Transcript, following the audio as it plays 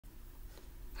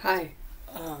Hi.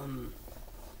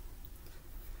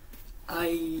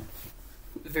 I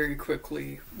very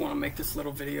quickly want to make this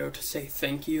little video to say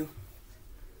thank you.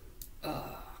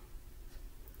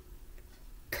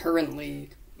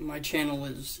 Currently, my channel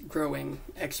is growing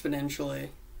exponentially.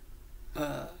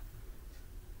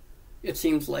 It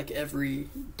seems like every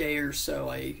day or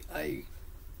so I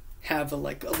have a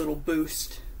little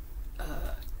boost, and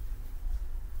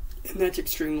that's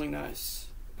extremely nice.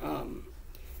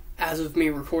 As of me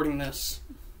recording this,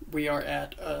 we are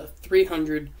at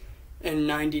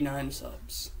 399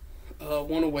 subs,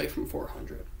 one away from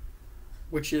 400,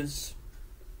 which is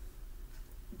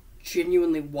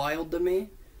genuinely wild to me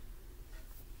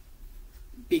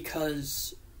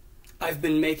because I've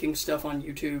been making stuff on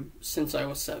YouTube since I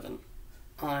was 7.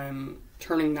 I'm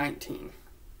turning 19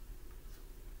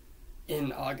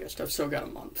 in August. I've still got a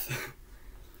month.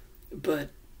 But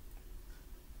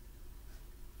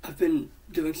I've been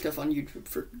doing stuff on YouTube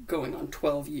for going on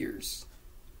 12 years.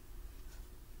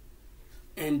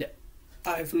 And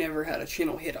I've never had a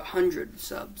channel hit 100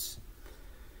 subs.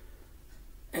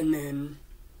 And then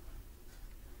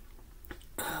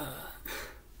at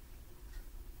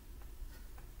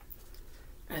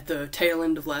the tail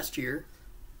end of last year,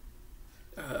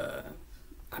 I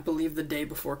believe the day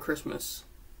before Christmas,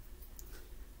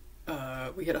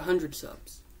 we hit 100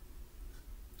 subs.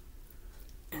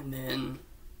 And then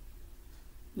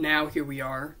now here we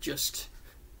are, just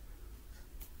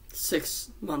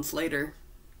 6 months later,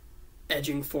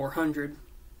 edging 400.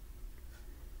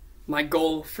 My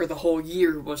goal for the whole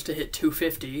year was to hit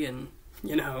 250, and,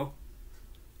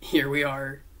 here we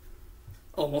are,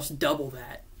 almost double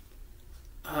that.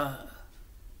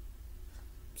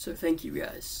 So thank you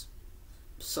guys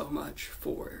so much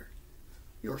for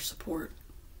your support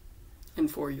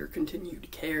and for your continued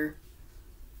care.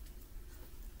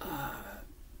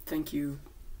 Thank you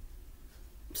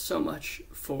so much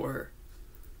for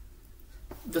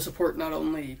the support, not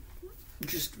only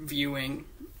just viewing,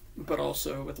 but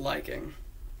also with liking.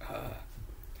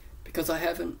 Because I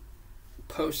haven't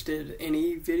posted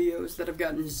any videos that have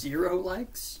gotten 0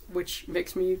 likes, which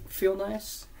makes me feel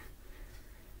nice.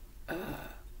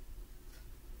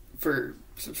 For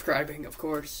subscribing, of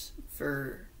course,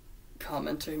 for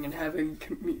commenting and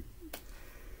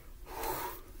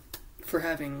for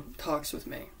having talks with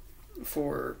me,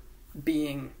 for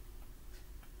being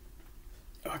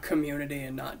a community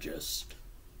and not just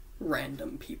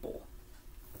random people,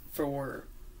 for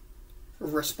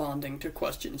responding to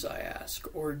questions I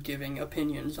ask, or giving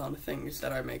opinions on things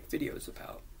that I make videos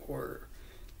about, or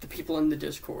the people in the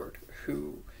Discord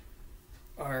who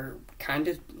are kind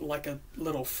of like a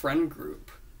little friend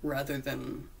group rather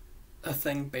than a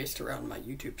thing based around my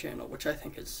YouTube channel, which I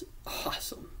think is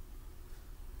awesome.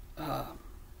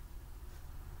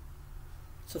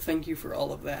 So thank you for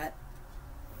all of that.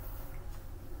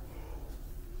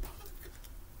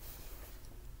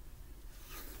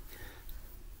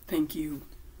 Thank you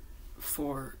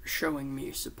for showing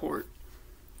me support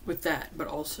with that, but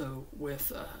also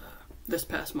with, this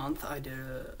past month I did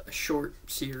a short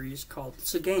series called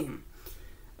It's a Game,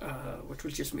 which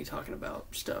was just me talking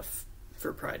about stuff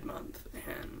for Pride Month,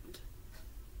 and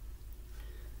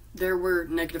there were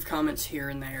negative comments here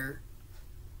and there,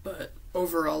 but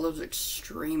overall it was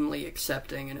extremely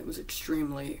accepting, and it was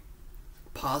extremely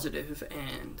positive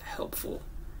and helpful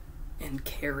and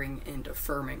caring and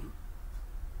affirming.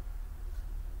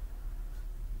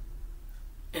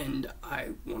 And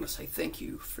I want to say thank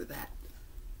you for that.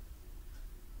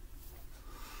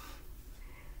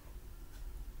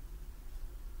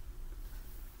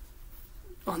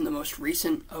 On the most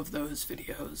recent of those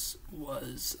videos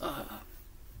was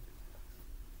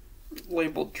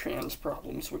labeled Trans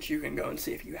Problems, which you can go and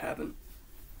see if you haven't.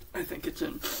 I think it's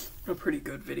a pretty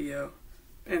good video,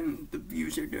 and the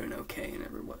views are doing okay and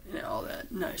all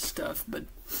that nice stuff, but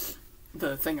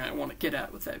the thing I want to get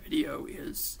at with that video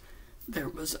is there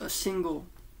was a single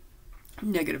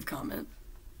negative comment.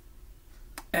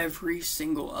 Every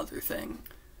single other thing,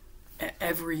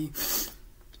 every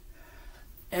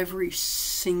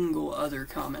single other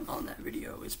comment on that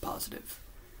video is positive.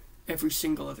 Every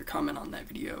single other comment on that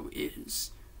video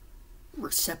is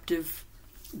receptive.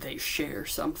 They share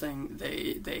something.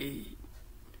 They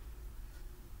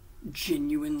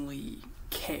genuinely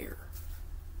care.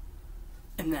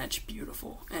 And that's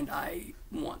beautiful. And I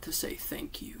want to say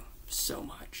thank you so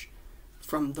much.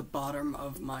 From the bottom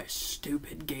of my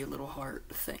stupid gay little heart,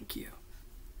 thank you.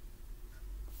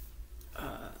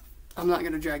 I'm not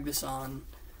going to drag this on.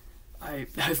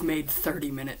 I've made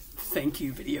 30-minute thank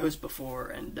you videos before,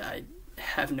 and I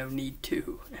have no need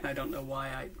to, and I don't know why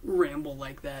I ramble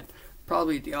like that.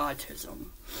 Probably the autism.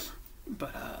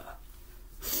 But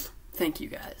thank you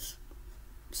guys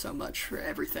so much for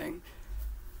everything.